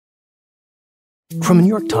From the New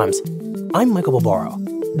York Times, I'm Michael Barbaro.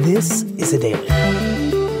 This is A Daily.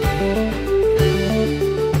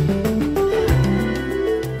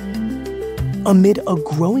 Amid a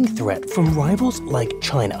growing threat from rivals like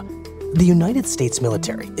China, the United States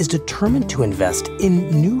military is determined to invest in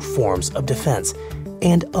new forms of defense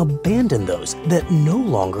and abandon those that no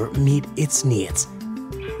longer meet its needs.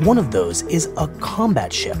 One of those is a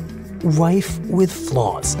combat ship, rife with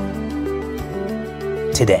flaws.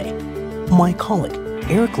 Today, my colleague,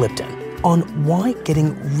 Eric Lipton, on why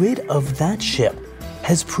getting rid of that ship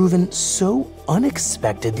has proven so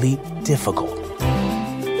unexpectedly difficult.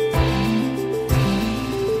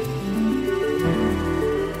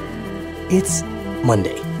 It's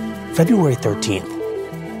Monday, February 13th.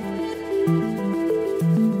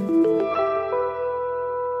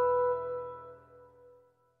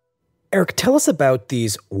 Eric, tell us about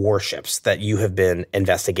these warships that you have been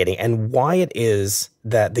investigating and why it is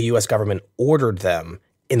that the U.S. government ordered them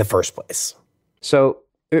in the first place. So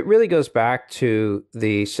it really goes back to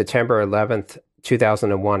the September 11th,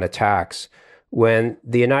 2001 attacks, when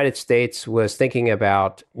the United States was thinking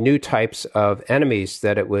about new types of enemies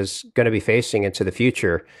that it was going to be facing into the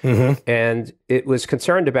future. And it was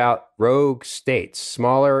concerned about rogue states,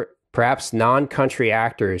 smaller, perhaps non-country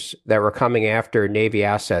actors that were coming after Navy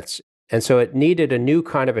assets. And so it needed a new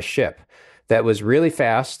kind of a ship that was really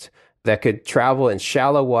fast, that could travel in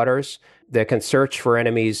shallow waters, that can search for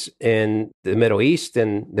enemies in the Middle East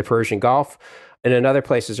and the Persian Gulf and in other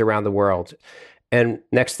places around the world. And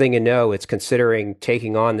next thing you know, it's considering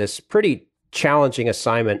taking on this pretty challenging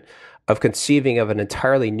assignment of conceiving of an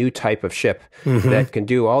entirely new type of ship that can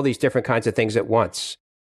do all these different kinds of things at once.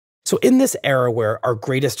 So in this era where our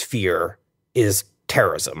greatest fear is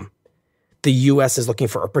terrorism, the U.S. is looking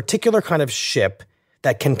for a particular kind of ship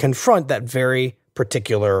that can confront that very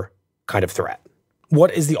particular kind of threat.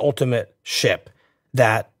 What is the ultimate ship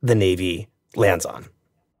that the Navy lands on?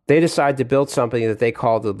 They decide to build something that they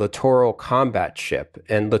call the littoral combat ship.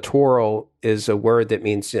 And littoral is a word that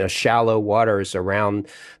means, shallow waters around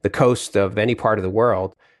the coast of any part of the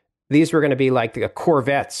world. These were going to be like the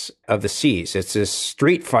corvettes of the seas. It's a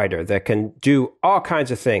street fighter that can do all kinds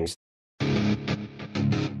of things.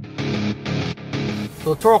 The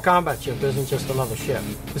littoral combat ship isn't just another ship.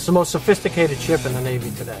 It's the most sophisticated ship in the Navy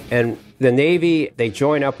today. And the Navy, they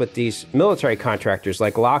join up with these military contractors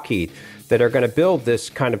like Lockheed that are going to build this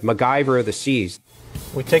kind of MacGyver of the seas.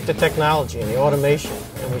 We take the technology and the automation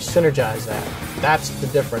and we synergize that. That's the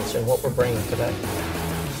difference in what we're bringing today.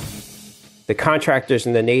 The contractors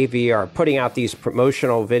in the Navy are putting out these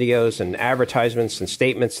promotional videos and advertisements and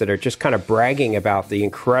statements that are just kind of bragging about the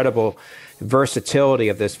incredible versatility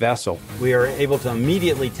of this vessel. We are able to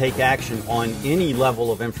immediately take action on any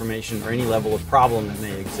level of information or any level of problem that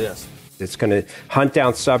may exist. It's going to hunt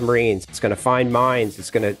down submarines. It's going to find mines. It's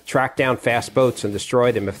going to track down fast boats and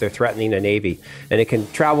destroy them if they're threatening the Navy. And it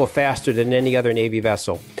can travel faster than any other Navy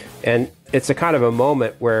vessel. And it's a kind of a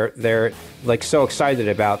moment where they're like so excited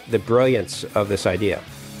about the brilliance of this idea.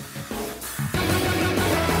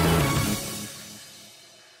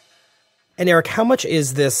 And Eric, how much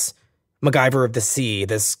is this MacGyver of the sea,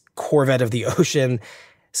 this Corvette of the ocean,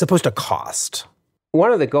 supposed to cost?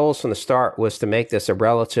 One of the goals from the start was to make this a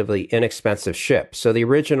relatively inexpensive ship. So the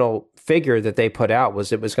original figure that they put out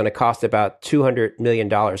was it was going to cost about $200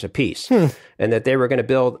 million a piece, and that they were going to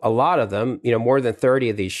build a lot of them, more than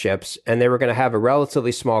 30 of these ships, and they were going to have a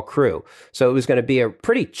relatively small crew. So it was going to be a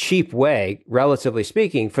pretty cheap way, relatively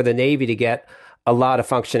speaking, for the Navy to get a lot of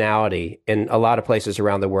functionality in a lot of places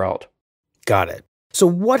around the world. Got it. So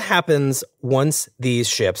what happens once these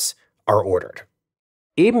ships are ordered?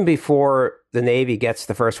 Even before the Navy gets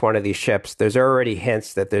the first one of these ships, there's already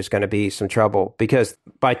hints that there's going to be some trouble, because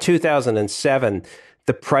by 2007,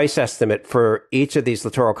 the price estimate for each of these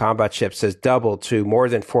littoral combat ships has doubled to more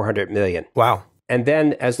than $400 million. Wow. And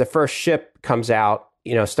then as the first ship comes out,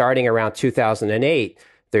 starting around 2008,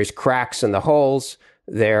 there's cracks in the hulls,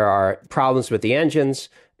 there are problems with the engines,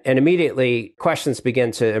 and immediately questions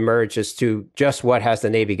begin to emerge as to just what has the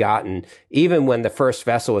Navy gotten, even when the first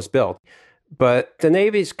vessel was built. But the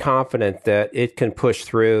Navy's confident that it can push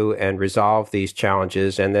through and resolve these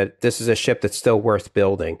challenges, and that this is a ship that's still worth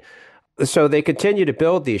building. So they continue to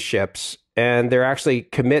build these ships, and they're actually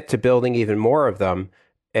commit to building even more of them.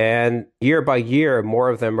 And year by year, more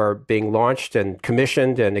of them are being launched and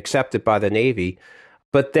commissioned and accepted by the Navy.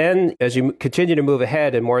 But then as you continue to move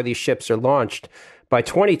ahead and more of these ships are launched, by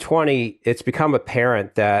 2020, it's become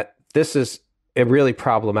apparent that this is a really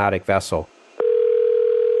problematic vessel.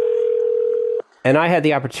 And I had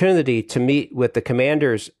the opportunity to meet with the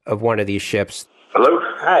commanders of one of these ships. Hello?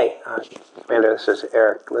 Hi. Commander, this is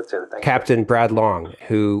Eric Litzen. Captain Brad Long,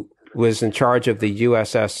 who was in charge of the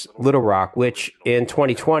USS Little Rock, which in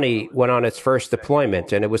 2020 went on its first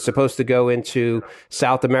deployment, and it was supposed to go into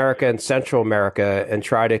South America and Central America and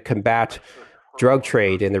try to combat drug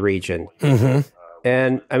trade in the region. Mm-hmm.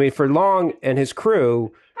 And I mean, for Long and his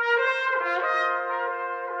crew,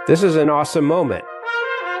 this is an awesome moment.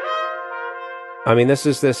 I mean, this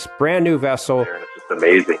is this brand new vessel. It's just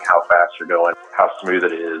amazing how fast you're going, how smooth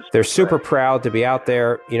it is. They're super proud to be out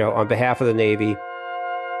there, you know, on behalf of the Navy.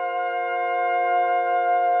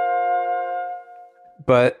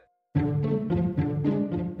 But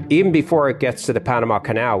even before it gets to the Panama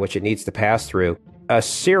Canal, which it needs to pass through, a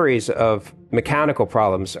series of mechanical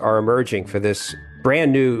problems are emerging for this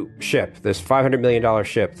brand new ship, this $500 million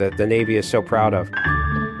ship that the Navy is so proud of.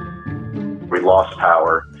 We lost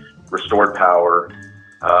power, restored power,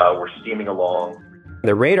 we're steaming along.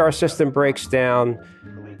 The radar system breaks down,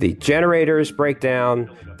 the generators break down,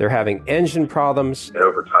 they're having engine problems. And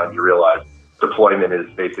over time you realize deployment is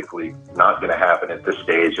basically not going to happen at this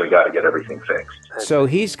stage. We got to get everything fixed. So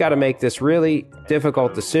he's got to make this really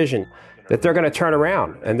difficult decision that they're going to turn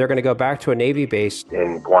around and they're going to go back to a Navy base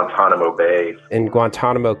in Guantanamo Bay, in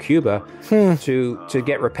Guantanamo, Cuba, to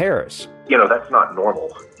get repairs. You know, that's not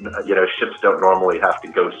normal. You know, ships don't normally have to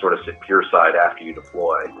go sort of sit pierside after you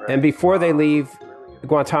deploy. And before they leave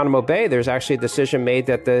Guantanamo Bay, there's actually a decision made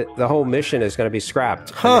that the whole mission is going to be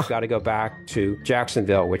scrapped. They've got to go back to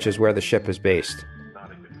Jacksonville, which is where the ship is based.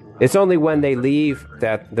 It's only when they leave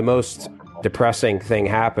that the most depressing thing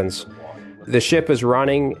happens. The ship is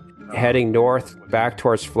running, heading north back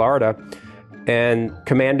towards Florida, and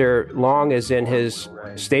Commander Long is in his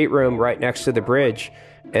stateroom right next to the bridge,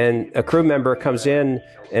 and a crew member comes in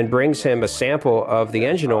and brings him a sample of the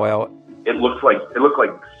engine oil. It looked like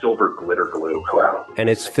silver glitter glue. Wow. And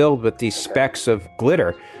it's filled with these specks of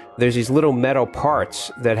glitter. There's these little metal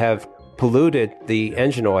parts that have polluted the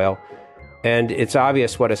engine oil. And it's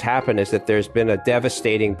obvious what has happened is that there's been a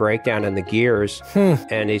devastating breakdown in the gears.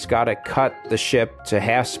 And he's got to cut the ship to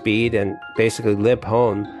half speed and basically limp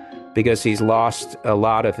home because he's lost a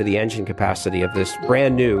lot of the engine capacity of this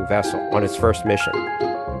brand new vessel on its first mission.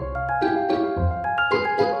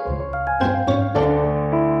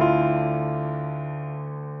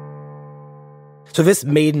 So this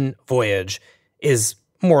maiden voyage is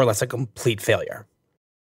more or less a complete failure.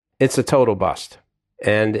 It's a total bust.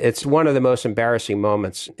 And it's one of the most embarrassing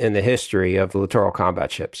moments in the history of littoral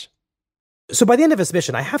combat ships. So by the end of this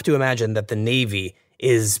mission, I have to imagine that the Navy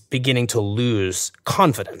is beginning to lose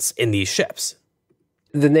confidence in these ships.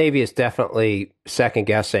 The Navy is definitely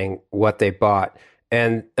second-guessing what they bought.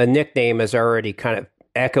 And a nickname is already kind of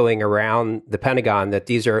echoing around the Pentagon that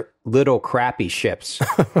these are little crappy ships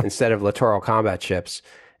instead of littoral combat ships.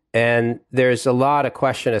 And there's a lot of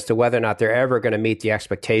question as to whether or not they're ever going to meet the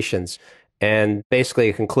expectations. And basically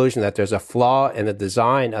a conclusion that there's a flaw in the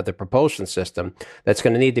design of the propulsion system that's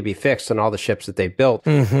going to need to be fixed on all the ships that they've built.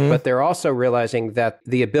 But they're also realizing that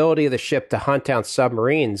the ability of the ship to hunt down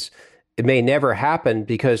submarines, it may never happen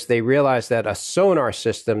because they realize that a sonar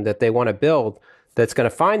system that they want to build that's going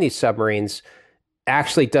to find these submarines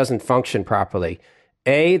actually doesn't function properly.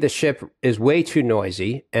 The ship is way too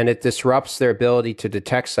noisy and it disrupts their ability to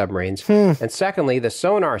detect submarines. And secondly, the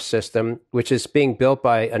sonar system, which is being built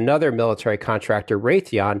by another military contractor,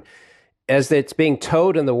 Raytheon, as it's being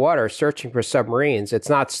towed in the water searching for submarines, it's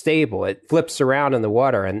not stable. It flips around in the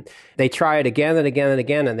water and they try it again and again and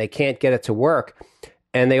again and they can't get it to work.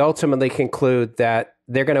 And they ultimately conclude that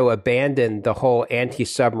they're going to abandon the whole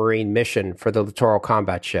anti-submarine mission for the littoral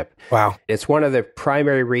combat ship. Wow. It's one of the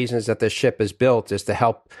primary reasons that the ship is built is to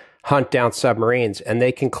help hunt down submarines. And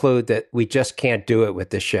they conclude that we just can't do it with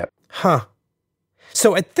this ship.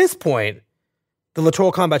 So at this point, the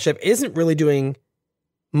littoral combat ship isn't really doing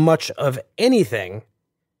much of anything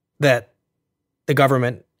that the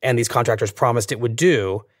government and these contractors promised it would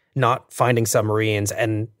do, not finding submarines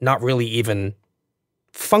and not really even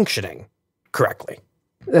functioning correctly.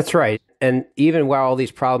 That's right. And even while all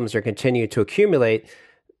these problems are continuing to accumulate,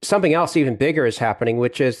 something else even bigger is happening,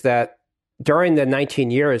 which is that during the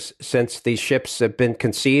 19 years since these ships have been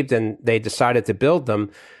conceived and they decided to build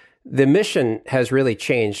them, the mission has really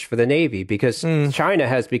changed for the Navy because China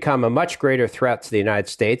has become a much greater threat to the United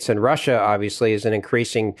States, and Russia obviously is an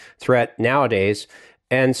increasing threat nowadays.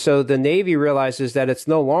 And so the Navy realizes that it's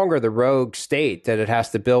no longer the rogue state that it has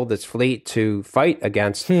to build its fleet to fight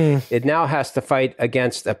against. It now has to fight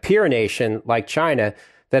against a peer nation like China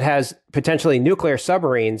that has potentially nuclear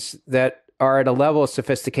submarines that are at a level of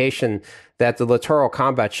sophistication that the littoral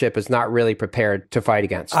combat ship is not really prepared to fight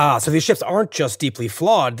against. So these ships aren't just deeply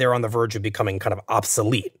flawed, they're on the verge of becoming kind of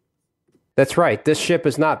obsolete. That's right. This ship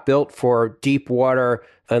is not built for deep water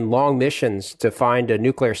and long missions to find a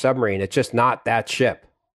nuclear submarine. It's just not that ship.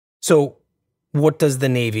 So what does the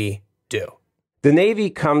Navy do? The Navy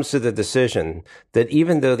comes to the decision that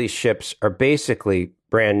even though these ships are basically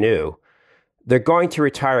brand new, they're going to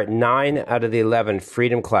retire 9 out of the 11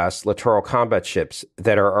 Freedom-class littoral combat ships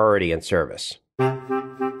that are already in service.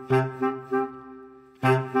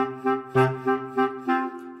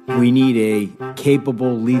 We need a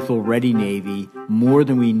capable, lethal, ready Navy more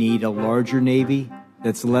than we need a larger Navy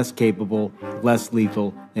that's less capable, less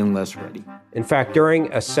lethal, and less ready. In fact,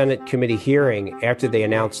 during a Senate committee hearing after they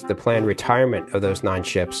announced the planned retirement of those 9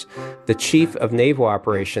 ships, the Chief of Naval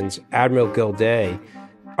Operations, Admiral Gilday,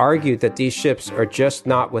 argued that these ships are just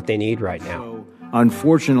not what they need right now. So,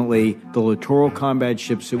 unfortunately, the littoral combat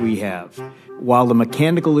ships that we have, while the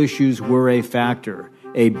mechanical issues were a factor,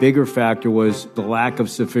 a bigger factor was the lack of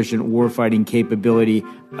sufficient warfighting capability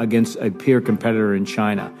against a peer competitor in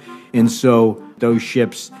China. And so those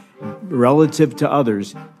ships, relative to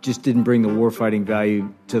others, just didn't bring the warfighting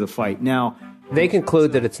value to the fight. Now, they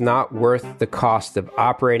conclude that it's not worth the cost of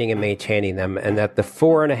operating and maintaining them, and that the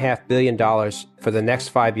 $4.5 billion for the next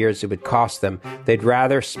 5 years it would cost them, they'd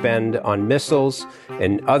rather spend on missiles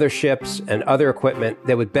and other ships and other equipment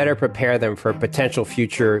that would better prepare them for a potential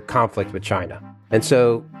future conflict with China. And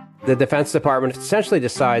so the Defense Department essentially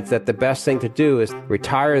decides that the best thing to do is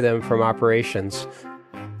retire them from operations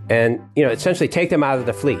and, essentially take them out of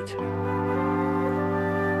the fleet.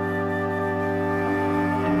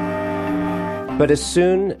 But as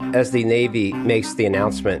soon as the Navy makes the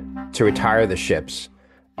announcement to retire the ships,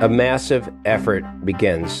 a massive effort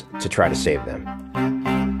begins to try to save them.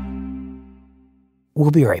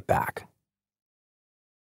 We'll be right back.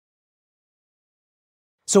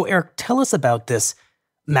 So, Eric, tell us about this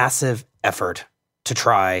massive effort to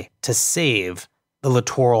try to save the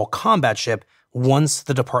littoral combat ship once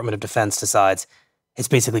the Department of Defense decides it's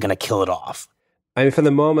basically going to kill it off. I mean, from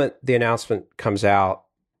the moment the announcement comes out,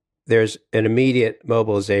 there's an immediate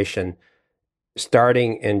mobilization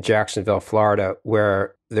starting in Jacksonville, Florida,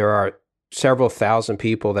 where there are several thousand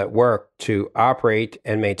people that work to operate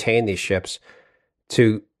and maintain these ships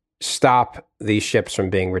to stop these ships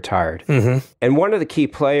from being retired. Mm-hmm. And one of the key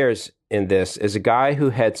players in this is a guy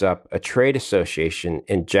who heads up a trade association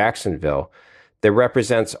in Jacksonville that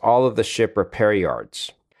represents all of the ship repair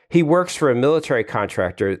yards. He works for a military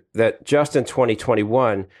contractor that just in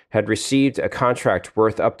 2021 had received a contract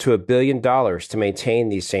worth up to $1 billion to maintain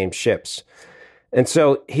these same ships. And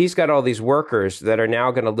so he's got all these workers that are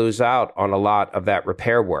now going to lose out on a lot of that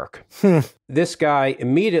repair work. This guy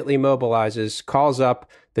immediately mobilizes, calls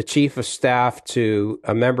up the chief of staff to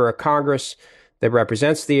a member of Congress that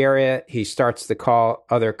represents the area. He starts to call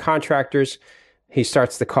other contractors. He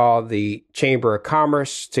starts to call the Chamber of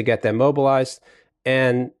Commerce to get them mobilized.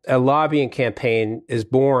 And a lobbying campaign is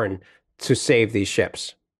born to save these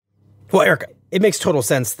ships. Well, Eric, it makes total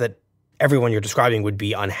sense that everyone you're describing would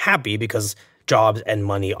be unhappy because jobs and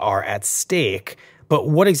money are at stake. But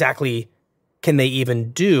what exactly can they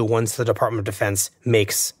even do once the Department of Defense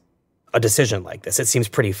makes a decision like this? It seems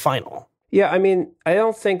pretty final. Yeah, I mean, I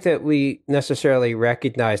don't think that we necessarily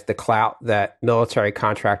recognize the clout that military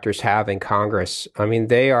contractors have in Congress. I mean,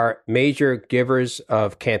 they are major givers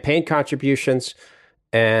of campaign contributions,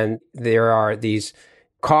 and there are these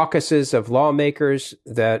caucuses of lawmakers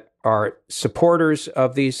that are supporters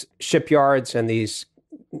of these shipyards and these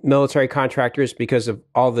military contractors because of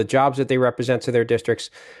all the jobs that they represent to their districts.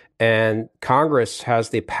 And Congress has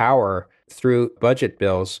the power through budget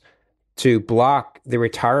bills to block the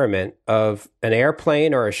retirement of an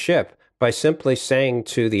airplane or a ship by simply saying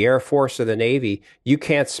to the Air Force or the Navy, you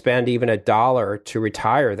can't spend even $1 to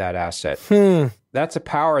retire that asset. That's a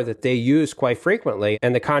power that they use quite frequently,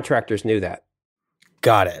 and the contractors knew that.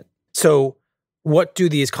 Got it. So what do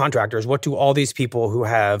these contractors, what do all these people who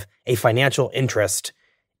have a financial interest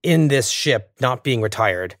in this ship not being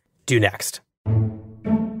retired do next?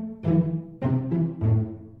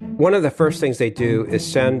 One of the first things they do is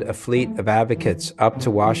send a fleet of advocates up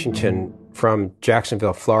to Washington from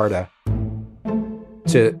Jacksonville, Florida,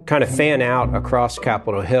 to kind of fan out across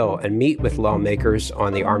Capitol Hill and meet with lawmakers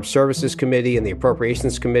on the Armed Services Committee and the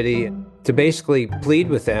Appropriations Committee to basically plead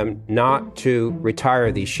with them not to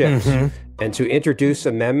retire these ships and to introduce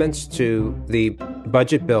amendments to the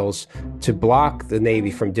budget bills to block the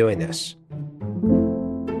Navy from doing this.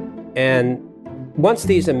 And once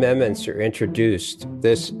these amendments are introduced,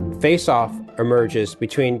 this face-off emerges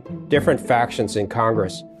between different factions in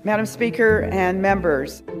Congress. Madam Speaker and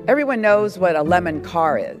members, everyone knows what a lemon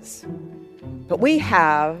car is, but we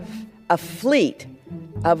have a fleet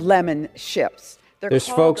of lemon ships. There's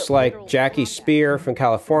folks like Jackie Spear from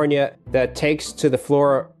California that takes to the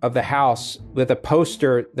floor of the House with a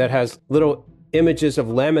poster that has little images of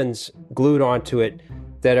lemons glued onto it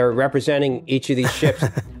that are representing each of these ships.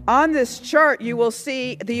 On this chart, you will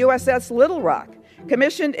see the USS Little Rock,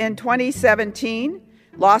 commissioned in 2017,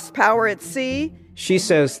 lost power at sea. She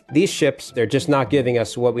says these ships, they're just not giving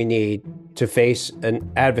us what we need to face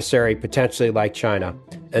an adversary potentially like China,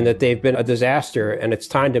 and that they've been a disaster and it's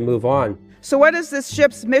time to move on. So what is this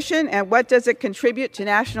ship's mission and what does it contribute to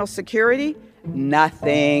national security?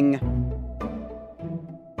 Nothing.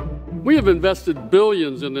 We have invested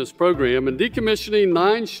billions in this program, and decommissioning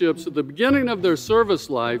 9 ships at the beginning of their service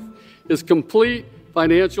life is complete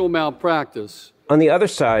financial malpractice. On the other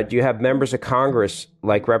side, you have members of Congress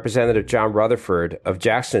like Representative John Rutherford of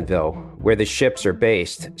Jacksonville, where the ships are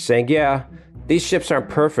based, saying, yeah, these ships aren't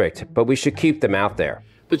perfect, but we should keep them out there.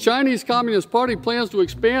 The Chinese Communist Party plans to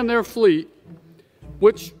expand their fleet,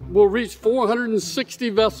 which will reach 460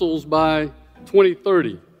 vessels by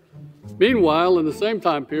 2030. Meanwhile, in the same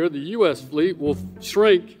time period, the U.S. fleet will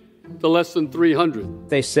shrink to less than 300.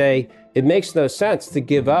 They say it makes no sense to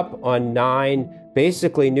give up on 9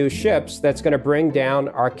 basically new ships that's going to bring down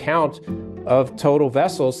our count of total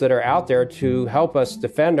vessels that are out there to help us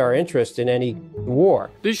defend our interest in any war.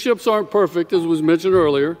 These ships aren't perfect, as was mentioned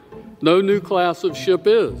earlier. No new class of ship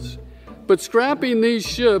is. But scrapping these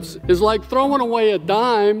ships is like throwing away a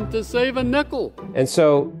dime to save a nickel. And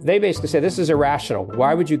so they basically say this is irrational.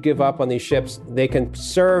 Why would you give up on these ships? They can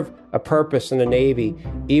serve a purpose in the Navy,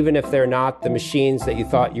 even if they're not the machines that you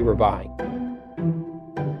thought you were buying.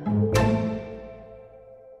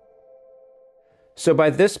 So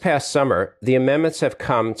by this past summer, the amendments have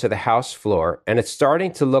come to the House floor, and it's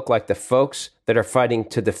starting to look like the folks that are fighting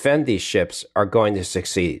to defend these ships are going to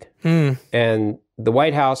succeed. And the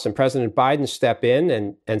White House and President Biden step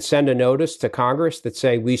in and send a notice to Congress that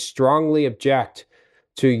say, we strongly object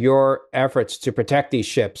to your efforts to protect these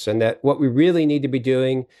ships, and that what we really need to be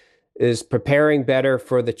doing is preparing better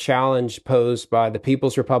for the challenge posed by the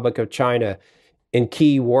People's Republic of China in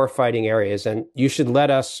key warfighting areas. And you should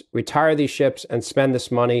let us retire these ships and spend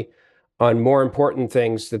this money on more important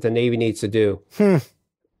things that the Navy needs to do.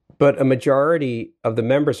 But a majority of the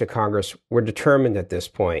members of Congress were determined at this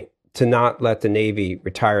point to not let the Navy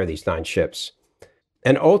retire these 9 ships.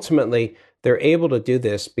 And ultimately, they're able to do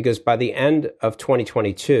this because by the end of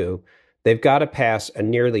 2022, they've got to pass a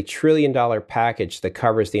nearly $1 trillion package that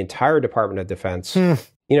covers the entire Department of Defense. You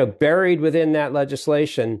know, buried within that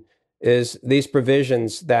legislation is these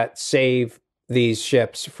provisions that save these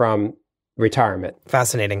ships from retirement.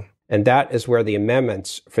 Fascinating. And that is where the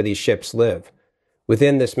amendments for these ships live,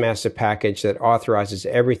 within this massive package that authorizes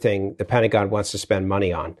everything the Pentagon wants to spend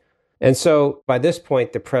money on. And so by this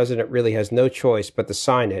point, the president really has no choice but to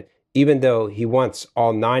sign it, even though he wants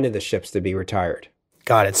all 9 of the ships to be retired.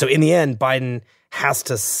 Got it. So in the end, Biden has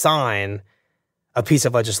to sign a piece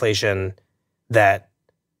of legislation that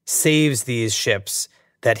saves these ships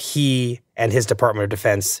that he and his Department of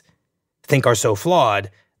Defense think are so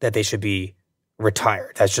flawed that they should be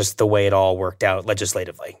retired. That's just the way it all worked out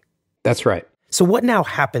legislatively. That's right. So what now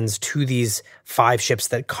happens to these 5 ships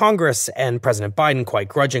that Congress and President Biden quite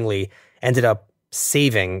grudgingly ended up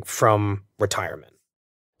saving from retirement?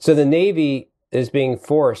 So the Navy is being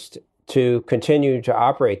forced to continue to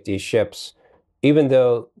operate these ships, even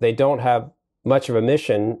though they don't have much of a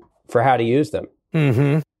mission for how to use them.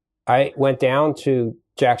 I went down to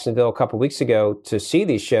Jacksonville a couple of weeks ago to see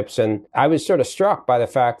these ships, and I was sort of struck by the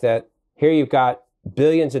fact that here you've got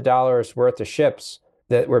billions of dollars worth of ships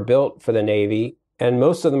that were built for the Navy, and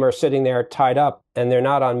most of them are sitting there tied up, and they're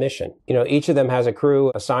not on mission. You know, each of them has a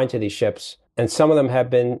crew assigned to these ships, and some of them have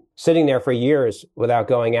been sitting there for years without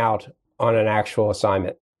going out on an actual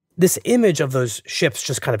assignment. This image of those ships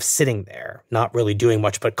just kind of sitting there, not really doing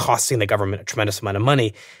much, but costing the government a tremendous amount of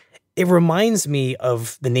money, it reminds me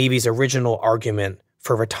of the Navy's original argument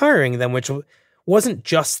for retiring them, which wasn't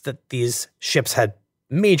just that these ships had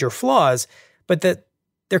major flaws, but that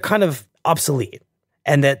they're kind of obsolete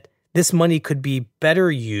and that this money could be better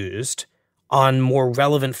used on more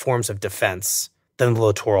relevant forms of defense than the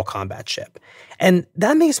littoral combat ship. And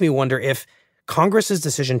that makes me wonder if Congress's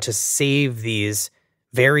decision to save these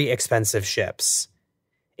very expensive ships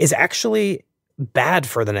is actually bad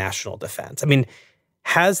for the national defense. I mean,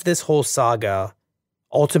 has this whole saga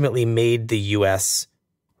ultimately made the U.S.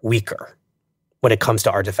 weaker when it comes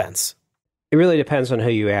to our defense? It really depends on who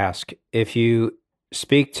you ask. If you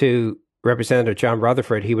speak to Representative John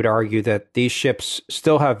Rutherford, he would argue that these ships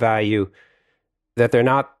still have value, that they're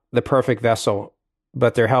not the perfect vessel,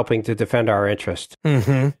 but they're helping to defend our interest.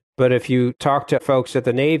 But if you talk to folks at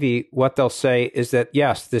the Navy, what they'll say is that,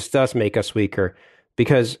 yes, this does make us weaker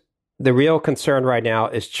because the real concern right now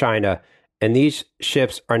is China. And these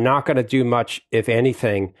ships are not going to do much, if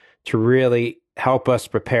anything, to really help us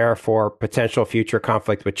prepare for potential future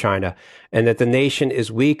conflict with China. And that the nation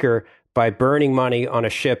is weaker by burning money on a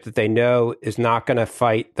ship that they know is not going to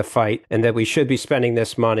fight the fight, and that we should be spending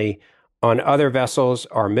this money on other vessels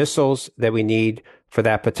or missiles that we need for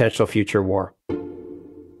that potential future war.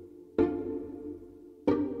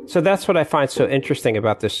 So that's what I find so interesting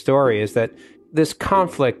about this story, is that this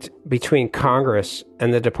conflict between Congress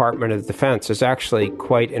and the Department of Defense is actually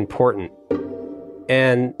quite important.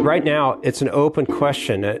 And right now, it's an open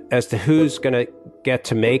question as to who's going to get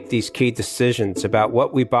to make these key decisions about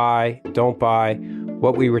what we buy, don't buy,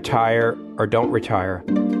 what we retire or don't retire.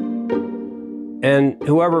 And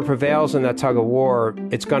whoever prevails in that tug of war,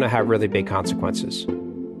 it's going to have really big consequences.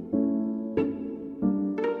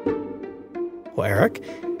 Well, Eric,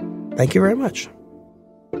 thank you very much.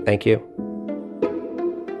 Thank you.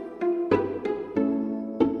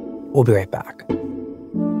 We'll be right back.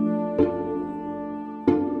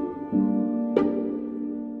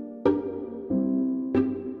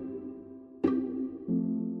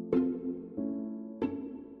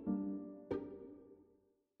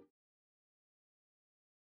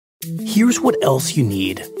 Here's what else you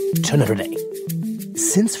need to know today.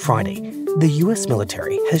 Since Friday, the U.S.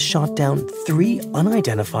 military has shot down 3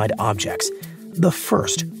 unidentified objects. The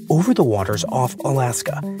first over the waters off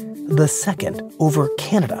Alaska, the second over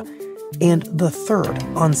Canada, and the third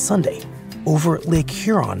on Sunday over Lake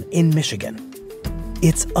Huron in Michigan.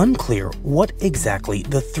 It's unclear what exactly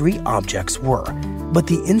the 3 objects were, but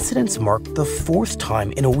the incidents mark the 4th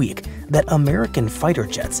time in a week that American fighter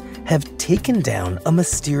jets have taken down a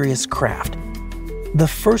mysterious craft. The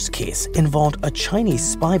first case involved a Chinese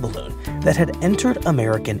spy balloon that had entered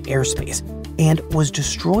American airspace and was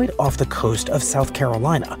destroyed off the coast of South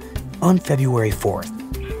Carolina on February 4th.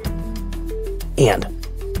 And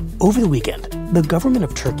over the weekend, the government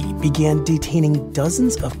of Turkey began detaining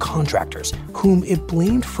dozens of contractors whom it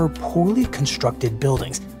blamed for poorly constructed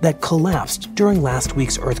buildings that collapsed during last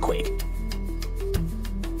week's earthquake.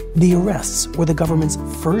 The arrests were the government's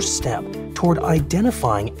first step toward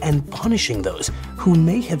identifying and punishing those who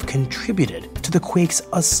may have contributed to the quake's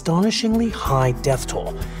astonishingly high death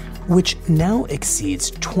toll, which now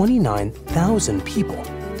exceeds 29,000 people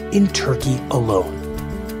in Turkey alone.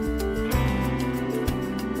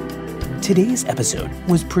 Today's episode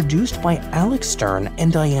was produced by Alex Stern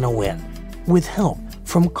and Diana Wynn, with help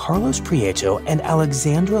from Carlos Prieto and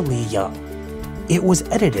Alexandra Lee Young. It was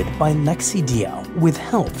edited by Lexi Diao with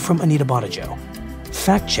help from Anita Bottajo.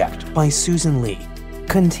 Fact-checked by Susan Lee.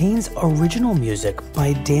 Contains original music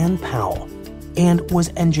by Dan Powell and was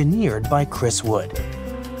engineered by Chris Wood.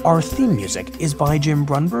 Our theme music is by Jim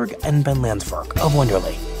Brunberg and Ben Landsberg of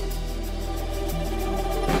Wonderly.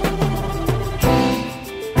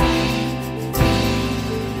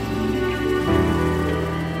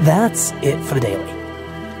 That's it for the Daily.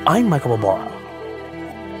 I'm Michael Barbaro.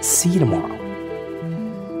 See you tomorrow.